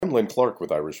I'm Len Clark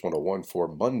with Irish 101 for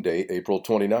Monday, April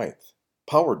 29th.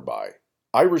 Powered by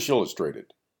Irish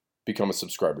Illustrated. Become a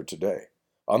subscriber today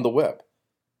on the web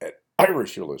at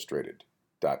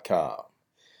irishillustrated.com.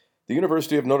 The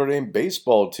University of Notre Dame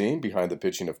baseball team, behind the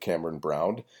pitching of Cameron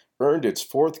Brown, earned its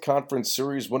fourth conference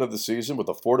series win of the season with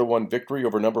a 4-1 victory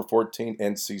over number 14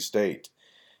 NC State.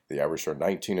 The Irish are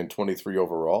 19-23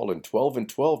 overall and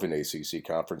 12-12 in ACC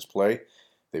conference play.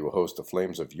 They will host the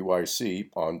Flames of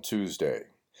UIC on Tuesday.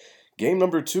 Game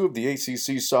number 2 of the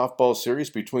ACC softball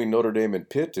series between Notre Dame and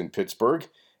Pitt in Pittsburgh,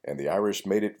 and the Irish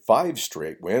made it 5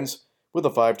 straight wins with a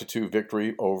 5-2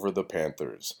 victory over the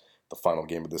Panthers. The final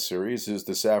game of the series is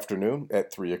this afternoon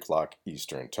at 3 o'clock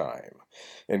Eastern Time.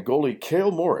 And goalie Cale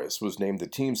Morris was named the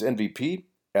team's MVP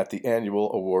at the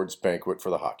annual awards banquet for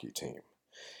the hockey team.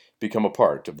 Become a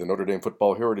part of the Notre Dame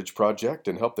Football Heritage Project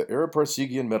and help the Ara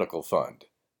Parseghian Medical Fund.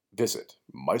 Visit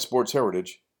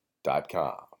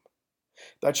mysportsheritage.com.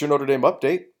 That's your Notre Dame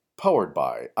update, powered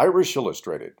by Irish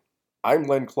Illustrated. I'm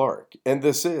Len Clark, and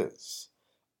this is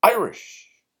Irish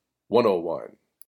 101.